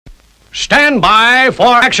Stand by for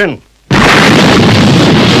action.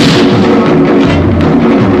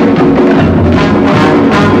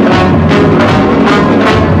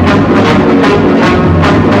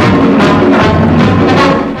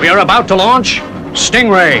 We are about to launch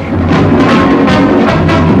Stingray.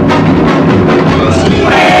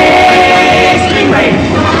 Stingray! Stingray!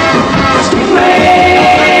 Stingray!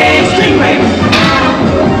 Stingray!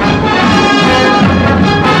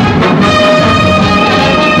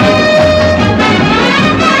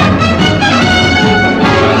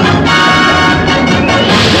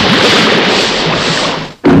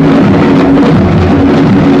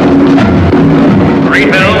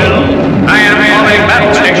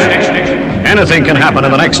 Anything can happen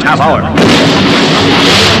in the next half hour.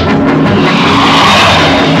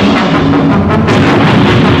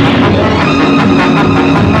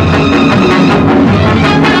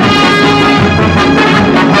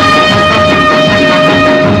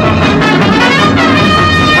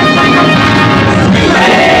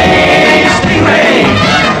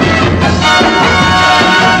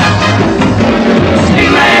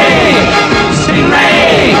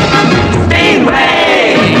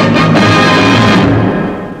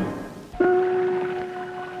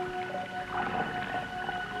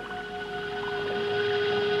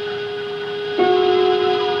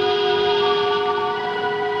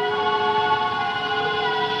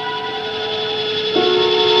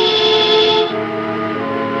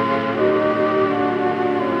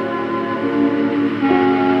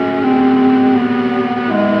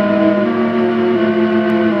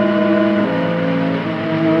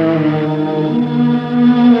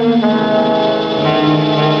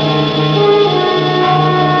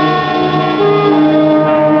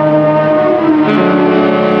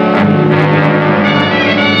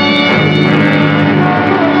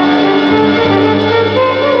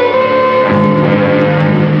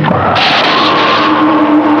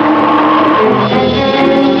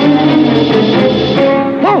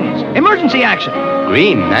 Emergency action.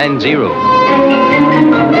 Green 90.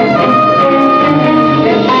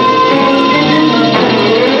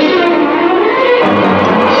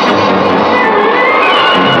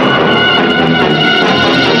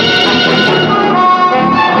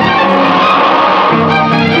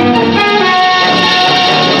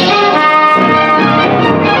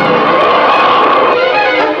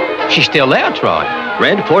 She's still there, Troy.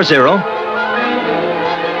 Red 40.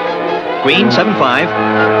 Green 75.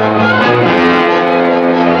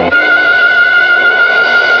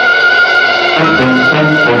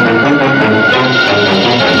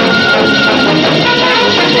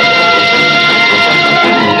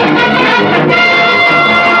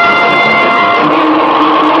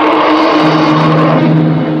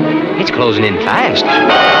 It's closing in fast.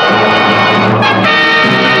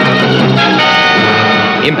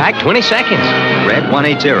 Impact 20 seconds. Red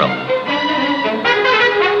 180.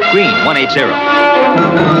 Green 180.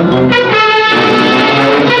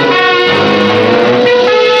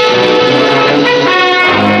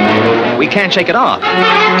 We can't shake it off.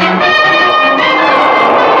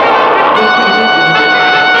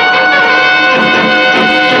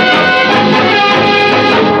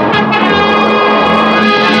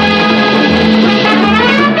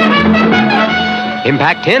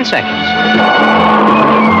 Impact 10 seconds.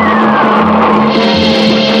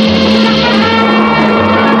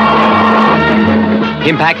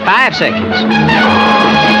 Impact 5 seconds.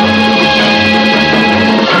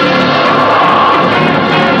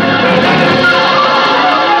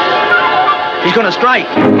 He's going to strike.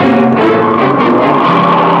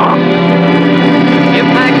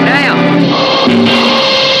 Impact now.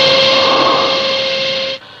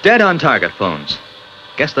 Dead on target, phones.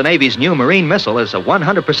 Guess the Navy's new Marine missile is a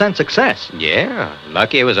 100% success. Yeah,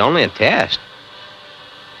 lucky it was only a test.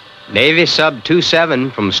 Navy Sub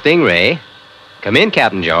 27 from Stingray. Come in,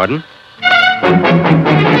 Captain Jordan.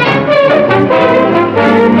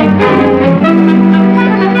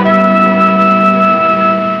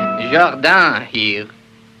 Jordan here.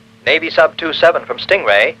 Navy Sub 27 from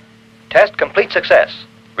Stingray. Test complete success.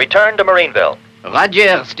 Return to Marineville.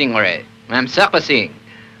 Roger, Stingray. I'm surfacing.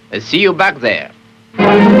 See you back there.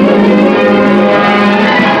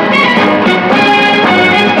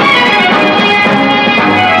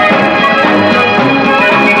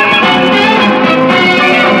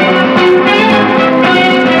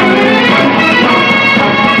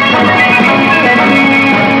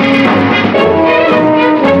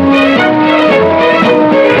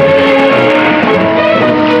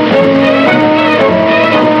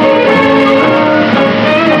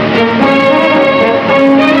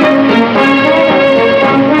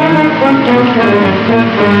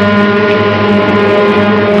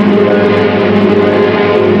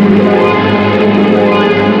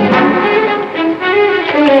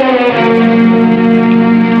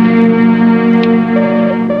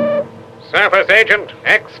 Agent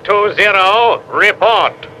X20,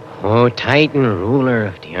 report. Oh, Titan, ruler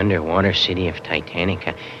of the underwater city of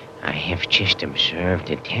Titanica, I have just observed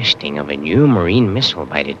the testing of a new marine missile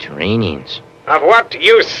by the Terranians. Of what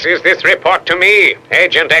use is this report to me,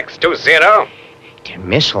 Agent X20? The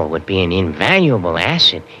missile would be an invaluable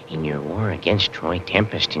asset in your war against Troy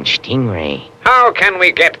Tempest and Stingray. How can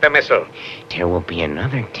we get the missile? There will be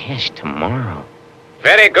another test tomorrow.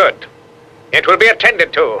 Very good. It will be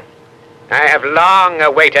attended to. I have long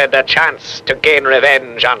awaited a chance to gain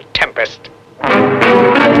revenge on Tempest.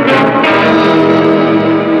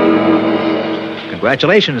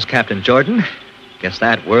 Congratulations, Captain Jordan. Guess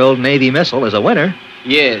that World Navy missile is a winner.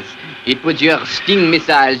 Yes, it puts your Sting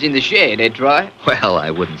missiles in the shade, eh, Troy? Well, I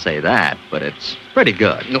wouldn't say that, but it's pretty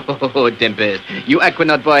good. Oh, Tempest, you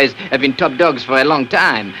Aquanaut boys have been top dogs for a long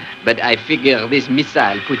time, but I figure this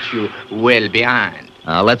missile puts you well behind.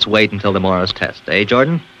 Now, let's wait until tomorrow's test, eh,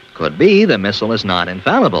 Jordan? Could be the missile is not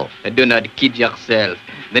infallible. Do not kid yourself.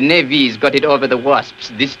 The Navy's got it over the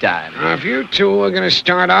Wasps this time. If you two are going to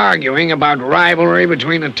start arguing about rivalry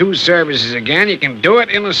between the two services again, you can do it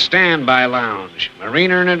in the standby lounge.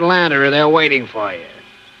 Marina and Atlanta are there waiting for you.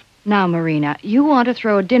 Now, Marina, you want to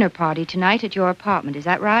throw a dinner party tonight at your apartment, is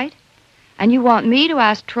that right? And you want me to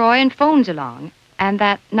ask Troy and Phones along, and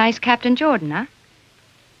that nice Captain Jordan, huh?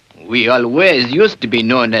 We always used to be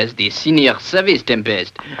known as the Senior Service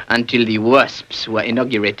Tempest until the Wasps were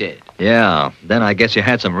inaugurated. Yeah, then I guess you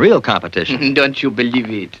had some real competition. Don't you believe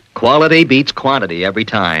it? Quality beats quantity every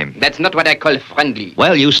time. That's not what I call friendly.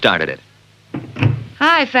 Well, you started it.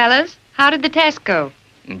 Hi, fellas. How did the test go?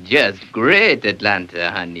 Just great,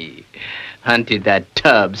 Atlanta, honey. Hunted that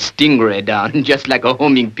tub Stingray down just like a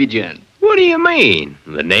homing pigeon. What do you mean?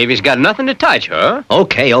 The Navy's got nothing to touch, huh?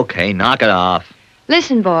 Okay, knock it off.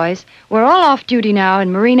 Listen, boys, we're all off duty now,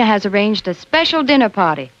 and Marina has arranged a special dinner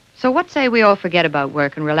party. So what say we all forget about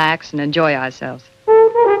work and relax and enjoy ourselves?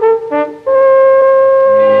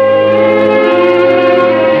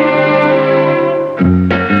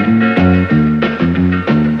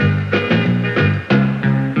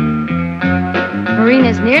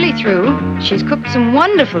 Marina's nearly through. She's cooked some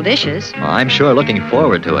wonderful dishes. Well, I'm sure looking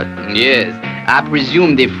forward to it. Yes, I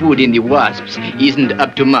presume the food in the Wasps isn't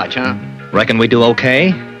up to much, huh? Reckon we do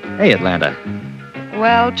okay? Hey, Atlanta.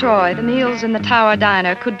 Well, Troy, the meals in the Tower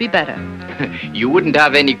Diner could be better. You wouldn't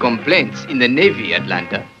have any complaints in the Navy,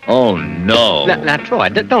 Atlanta. Oh, no. Now, Troy,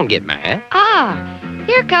 don't get mad. Ah,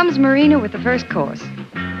 here comes Marina with the first course.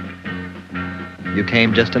 You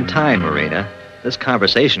came just in time, Marina. This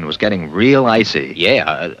conversation was getting real icy.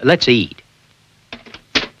 Yeah, let's eat.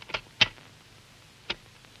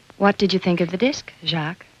 What did you think of the disc,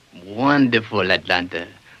 Jacques? Wonderful, Atlanta.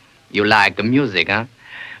 You like the music, huh?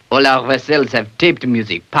 All our vessels have taped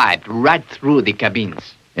music piped right through the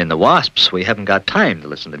cabins. In the Wasps, we haven't got time to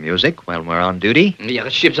listen to music while we're on duty. Your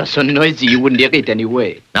ships are so noisy you wouldn't hear it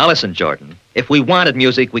anyway. Now listen, Jordan. If we wanted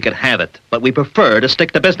music, we could have it, but we prefer to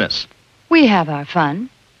stick to business. We have our fun.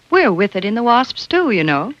 We're with it in the Wasps, too, you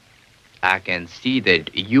know. I can see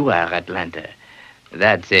that you are, Atlanta.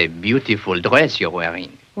 That's a beautiful dress you're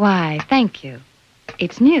wearing. Why, thank you.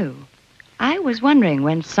 It's new. I was wondering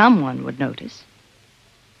when someone would notice.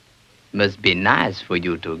 Must be nice for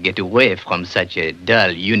you to get away from such a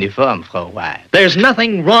dull uniform for a while. There's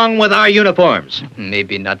nothing wrong with our uniforms.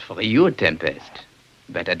 Maybe not for you, Tempest.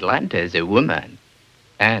 But Atlanta is a woman.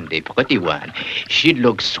 And a pretty one. She'd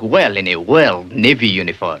look swell in a World Navy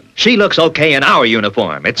uniform. She looks okay in our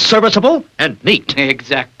uniform. It's serviceable and neat.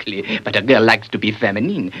 Exactly. But a girl likes to be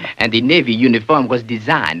feminine. And the Navy uniform was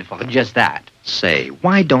designed for just that. Say,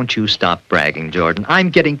 why don't you stop bragging, Jordan?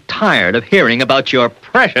 I'm getting tired of hearing about your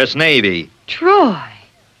precious Navy. Troy,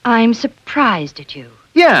 I'm surprised at you.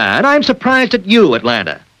 Yeah, and I'm surprised at you,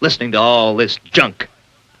 Atlanta, listening to all this junk.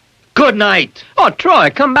 Good night. Oh,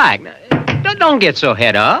 Troy, come back. Don't get so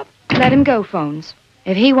head up. Let him go, Phones.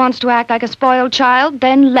 If he wants to act like a spoiled child,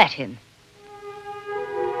 then let him.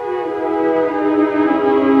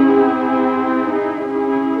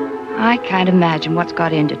 I can't imagine what's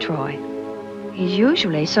got into Troy. He's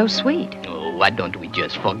usually so sweet. Oh, why don't we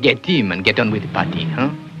just forget him and get on with the party, huh?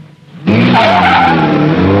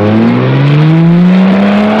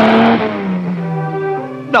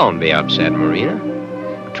 Don't be upset, Marina.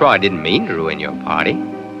 Troy didn't mean to ruin your party.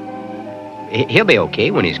 He'll be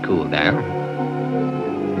okay when he's cooled down.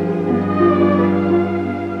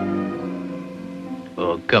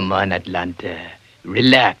 Oh, come on, Atlanta.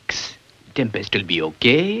 Relax. Tempest will be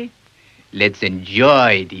okay. Let's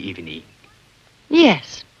enjoy the evening.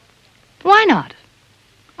 Yes. Why not?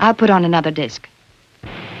 I'll put on another disc.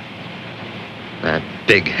 That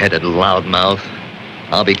big-headed loudmouth.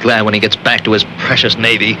 I'll be glad when he gets back to his precious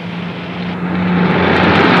Navy.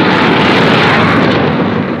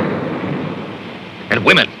 And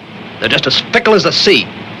women, they're just as fickle as the sea.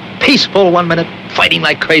 Peaceful one minute, fighting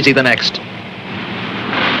like crazy the next.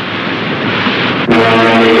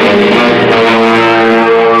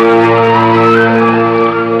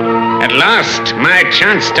 At last, my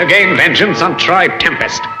chance to gain vengeance on Troy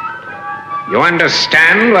Tempest. You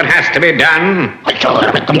understand what has to be done?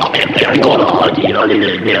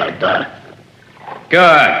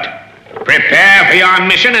 Good. Prepare for your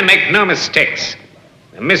mission and make no mistakes.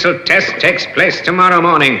 The missile test takes place tomorrow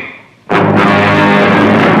morning.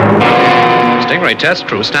 Stingray test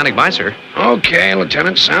crew standing by, sir. Okay,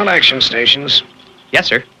 Lieutenant. Sound action stations. Yes,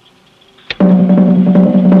 sir.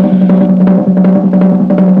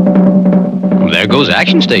 There goes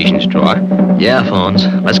action stations, Troy. Yeah, Phones.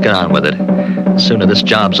 Let's get on with it. The sooner this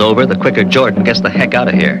job's over, the quicker Jordan gets the heck out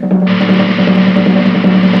of here.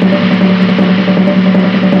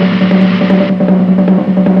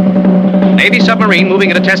 Navy submarine moving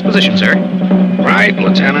at a test position, sir. Right,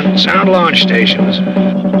 Lieutenant. Sound launch stations.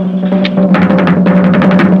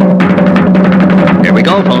 Here we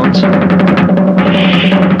go, Phones.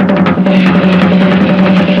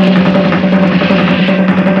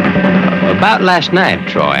 About last night,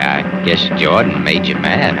 Troy, I guess Jordan made you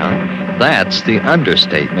mad, huh? That's the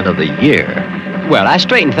understatement of the year. Well, I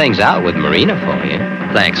straightened things out with Marina for you.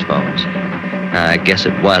 Thanks, Phones. I guess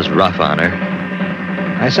it was rough on her.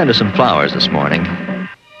 I sent her some flowers this morning.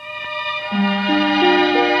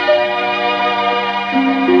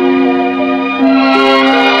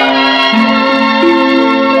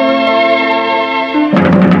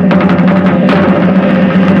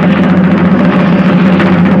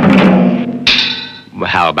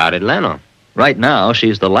 How about Atlanta? Right now,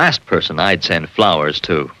 she's the last person I'd send flowers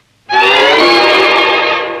to.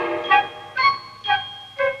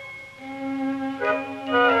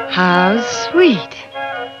 How sweet.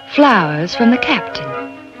 Flowers from the captain.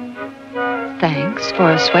 Thanks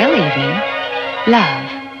for a swell evening.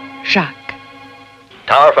 Love, Jacques.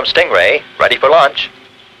 Tower from Stingray, ready for launch.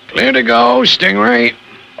 Clear to go, Stingray.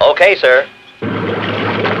 Okay, sir.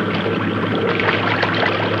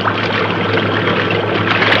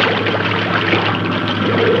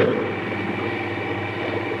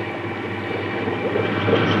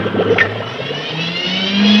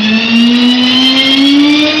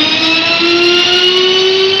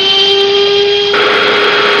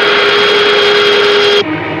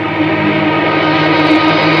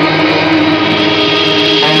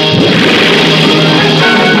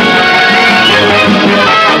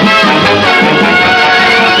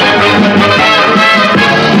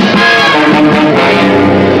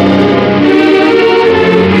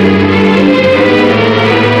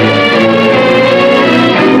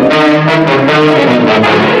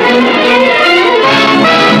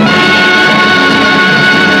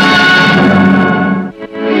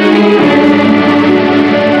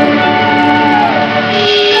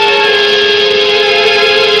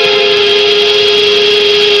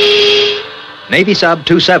 Navy Sub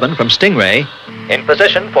 27 from Stingray. In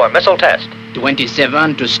position for missile test.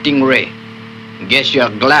 27 to Stingray. Guess you're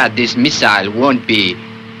glad this missile won't be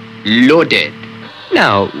loaded.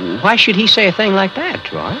 Now, why should he say a thing like that,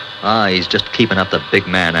 Troy? He's just keeping up the big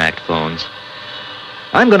man act, Phones.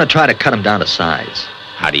 I'm going to try to cut him down to size.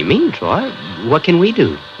 How do you mean, Troy? What can we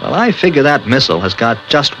do? Well, I figure that missile has got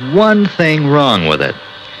just one thing wrong with it.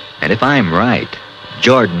 And if I'm right,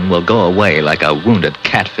 Jordan will go away like a wounded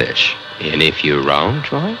catfish. And if you're wrong,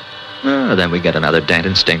 Troy? Then we get another dent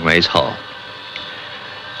in Stingray's hull.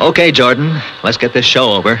 Okay, Jordan, let's get this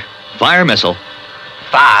show over. Fire missile.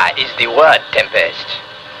 Fire is the word, Tempest.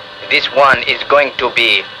 This one is going to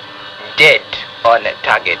be dead on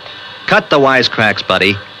target. Cut the wisecracks,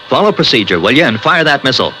 buddy. Follow procedure, will you, and fire that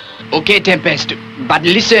missile. Okay, Tempest, but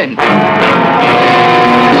listen.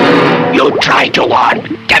 You try to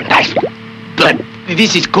warn Tempest, But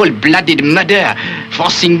this is cold-blooded murder,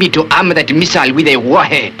 forcing me to arm that missile with a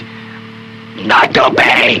warhead. not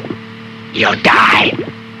obey. You die.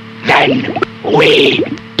 Then we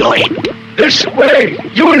do it. This way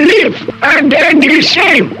you live and end the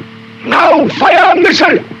same. Now fire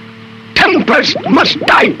missile. Tempest must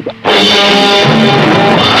die.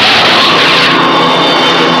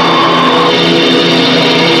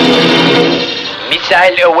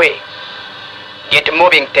 Missile away. Get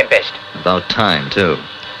moving, Tempest. About time, too.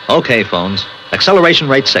 Okay, phones. Acceleration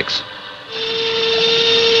rate 6.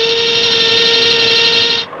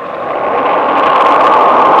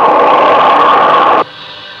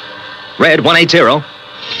 Red 180.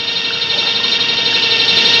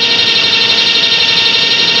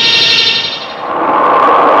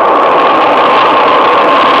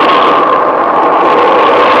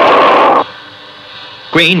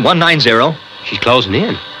 Green 190. She's closing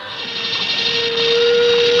in.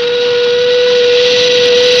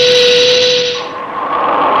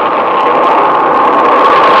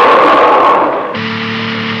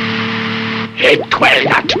 It will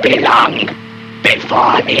not be long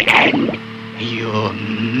before the end. You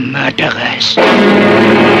murderers.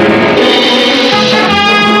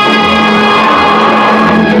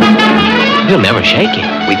 He'll never shake it.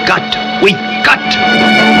 We got to. We got to.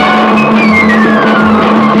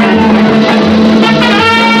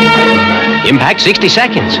 Impact 60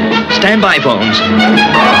 seconds. Stand by, phones.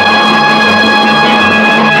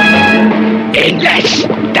 In less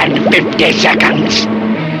than 50 seconds,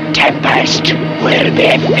 Tempest will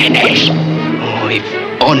be finished. Oh, if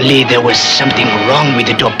only there was something wrong with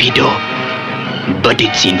the torpedo. But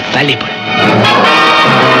it's infallible.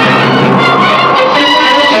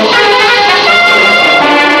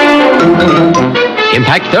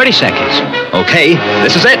 Impact 30 seconds. Okay,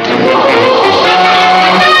 this is it.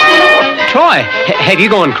 Troy, have you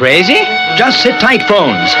going crazy? Just sit tight,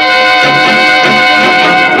 phones.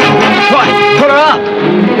 Troy, put her up.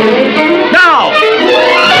 Now!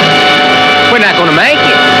 We're not going to make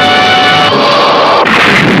it.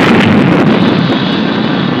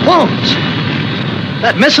 Phones!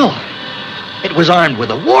 That missile. It was armed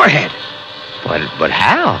with a warhead. But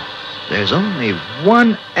how? There's only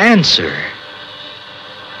one answer.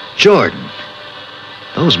 Jordan,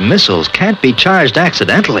 those missiles can't be charged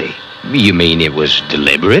accidentally. You mean it was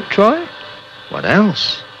deliberate, Troy? What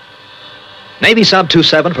else? Navy Sub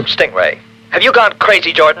 27 from Stingray. Have you gone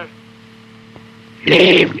crazy, Jordan?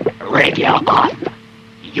 Leave radio off.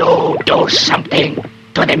 You do something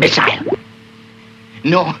to the missile.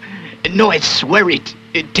 No, I swear it.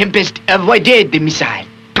 Tempest avoided the missile.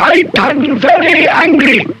 Titan very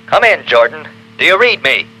angry. Come in, Jordan. Do you read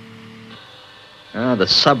me? The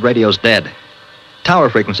sub radio's dead. Tower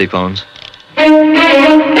frequency phones.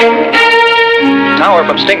 Tower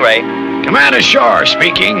from Stingray. Commander Shore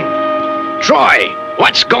speaking. Troy,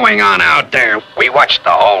 what's going on out there? We watched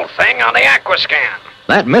the whole thing on the Aquascan.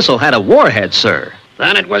 That missile had a warhead, sir.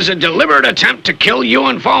 Then it was a deliberate attempt to kill you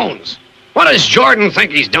and phones. What does Jordan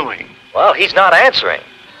think he's doing? Well, he's not answering.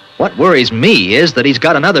 What worries me is that he's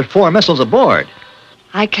got another 4 missiles aboard.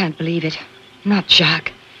 I can't believe it. Not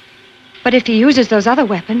Jacques. But if he uses those other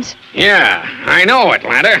weapons... Yeah, I know,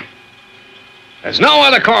 Atlanta. There's no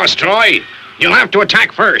other course, Troy. You'll have to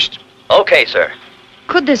attack first. Okay, sir.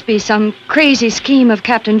 Could this be some crazy scheme of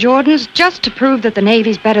Captain Jordan's just to prove that the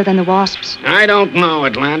Navy's better than the Wasps? I don't know,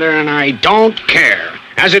 Atlanta, and I don't care.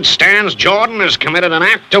 As it stands, Jordan has committed an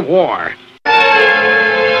act of war.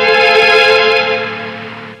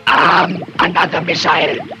 Another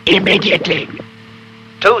missile, immediately.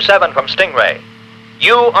 2-7 from Stingray.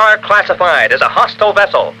 You are classified as a hostile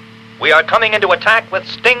vessel. We are coming into attack with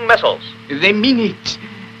Sting missiles. They mean it.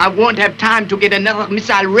 I won't have time to get another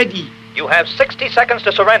missile ready. You have 60 seconds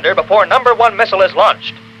to surrender before number 1 missile is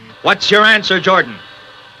launched. What's your answer, Jordan?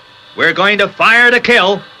 We're going to fire to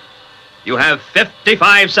kill. You have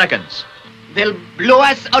 55 seconds. They'll blow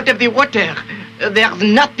us out of the water. There's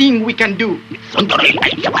nothing we can do.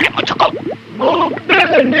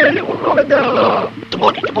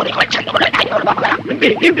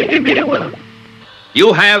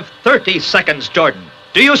 You have 30 seconds, Jordan.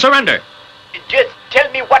 Do you surrender? Just tell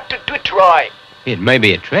me what to do, Troy. It may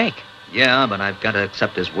be a trick. Yeah, but I've got to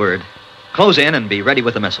accept his word. Close in and be ready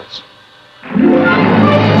with the missiles.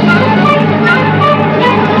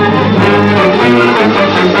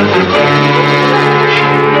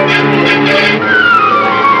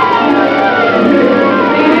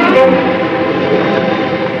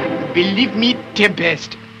 Believe me,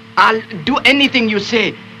 Tempest. I'll do anything you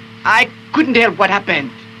say. I couldn't help what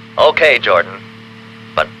happened. Okay, Jordan.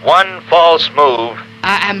 But one false move.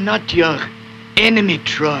 I am not your enemy,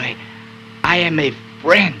 Troy. I am a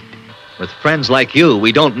friend. With friends like you,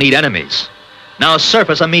 we don't need enemies. Now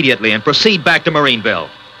surface immediately and proceed back to Marineville.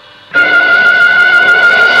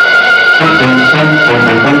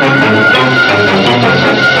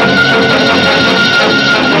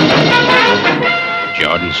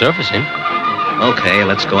 Jordan surfacing. Okay,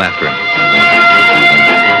 let's go after him.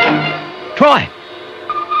 Troy!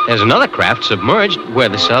 There's another craft submerged where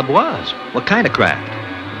the sub was. What kind of craft?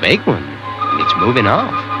 Big one. It's moving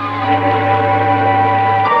off.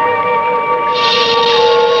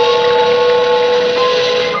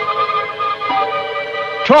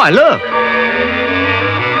 Troy, look!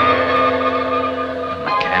 A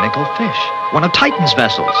mechanical fish. One of Titan's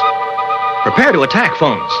vessels. Prepare to attack,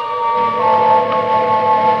 phones.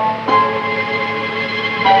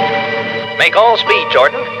 Make all speed,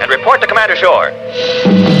 Jordan, and report to Commander Shore.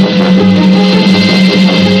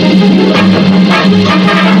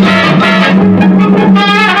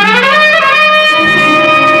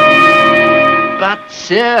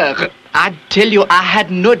 sir. I tell you, I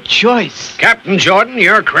had no choice. Captain Jordan,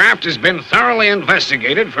 your craft has been thoroughly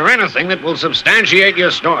investigated for anything that will substantiate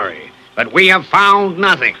your story. But we have found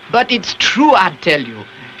nothing. But it's true, I tell you.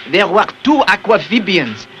 There were 2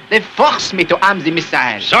 aquamphibians. They forced me to arm the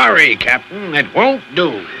missile. Sorry, Captain, it won't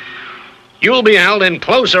do. You'll be held in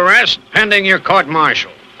close arrest pending your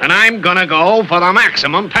court-martial. And I'm gonna go for the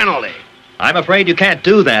maximum penalty. I'm afraid you can't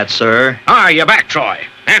do that, sir. Ah, you're back, Troy.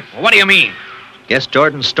 Huh? What do you mean? Guess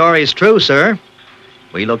Jordan's story is true, sir.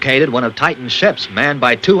 We located one of Titan's ships manned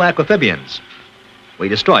by 2 aquamphibians. We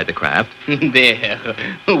destroyed the craft. There.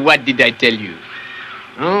 What did I tell you?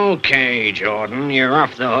 Okay, Jordan, you're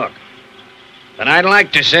off the hook. But I'd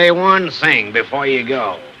like to say one thing before you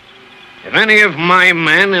go. If any of my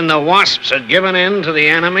men in the Wasps had given in to the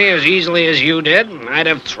enemy as easily as you did, I'd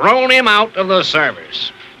have thrown him out of the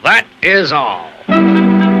service. That is all.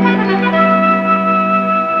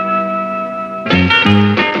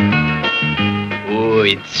 Oh,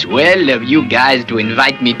 it's swell of you guys to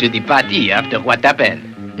invite me to the party after what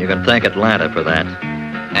happened. You can thank Atlanta for that.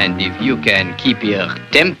 And if you can keep your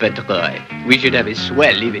temper, Troy, we should have a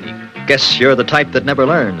swell evening. Guess you're the type that never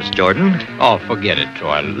learns, Jordan. Oh, forget it,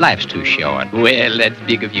 Troy. Life's too short. Well, that's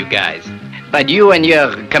big of you guys. But you and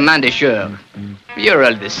your Commander Sure, you're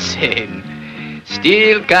all the same.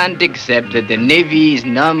 Still can't accept that the Navy is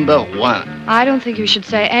 #1. I don't think you should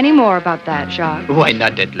say any more about that, Jacques. Why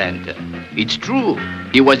not, Atlanta? It's true.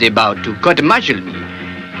 He was about to court-martial me.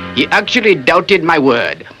 He actually doubted my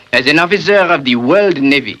word as an officer of the World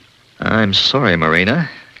Navy. I'm sorry, Marina.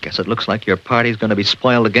 Guess it looks like your party's going to be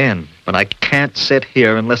spoiled again. But I can't sit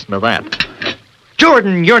here and listen to that.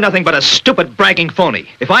 Jordan, you're nothing but a stupid, bragging phony.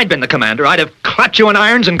 If I'd been the commander, I'd have clapped you in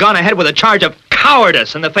irons and gone ahead with a charge of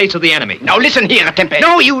cowardice in the face of the enemy. Now listen here, Tempest.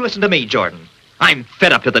 No, you listen to me, Jordan. I'm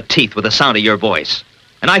fed up to the teeth with the sound of your voice.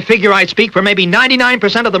 And I figure I speak for maybe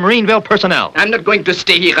 99% of the Marineville personnel. I'm not going to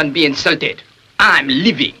stay here and be insulted. I'm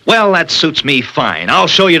leaving. Well, that suits me fine. I'll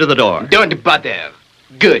show you to the door. Don't bother.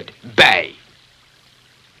 Goodbye.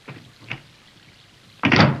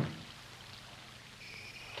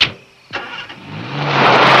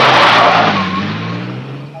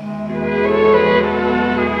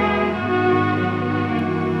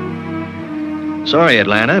 Sorry,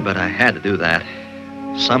 Atlanta, but I had to do that.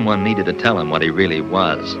 Someone needed to tell him what he really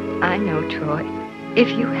was. I know, Troy. If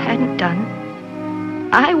you hadn't done,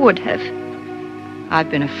 I would have. I've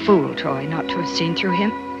been a fool, Troy, not to have seen through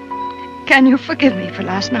him. Can you forgive me for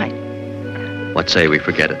last night? What say we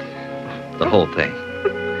forget it? The whole thing.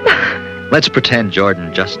 Let's pretend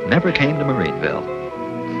Jordan just never came to Marineville.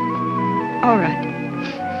 All right.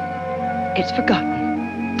 It's forgotten.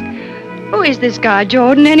 Who is this guy,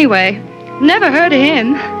 Jordan, anyway? Never heard of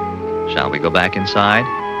him. Shall we go back inside?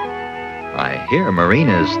 I hear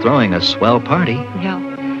Marina's throwing a swell party. Yeah.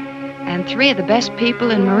 And 3 of the best people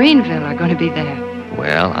in Marineville are going to be there.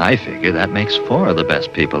 Well, I figure that makes 4 of the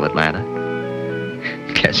best people, Atlanta.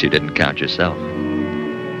 Guess you didn't count yourself.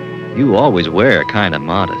 You always were kind of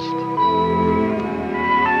modest.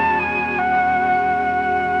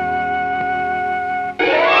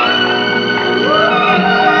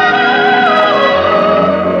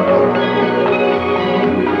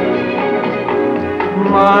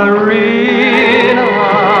 Marina,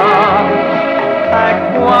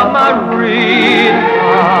 Aquamarina,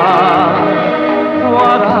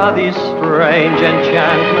 what are these strange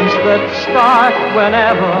enchantments that start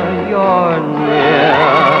whenever you're near?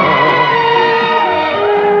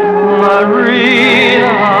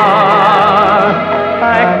 Marina,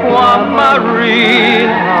 Aquamarina,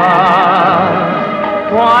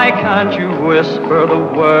 why can't you whisper the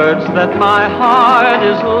words that my heart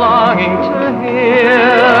is longing to hear?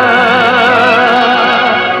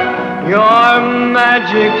 Your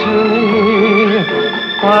magic to me,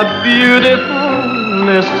 a beautiful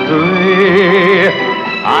mystery.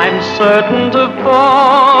 I'm certain to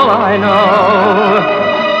fall, I know,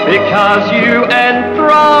 because you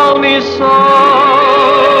enthrall me so.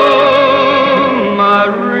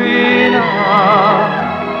 Marina,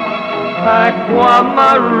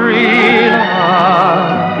 Aquamarina,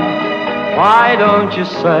 why don't you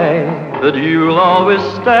say that you'll always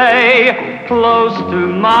stay close to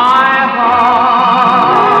my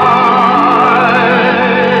heart?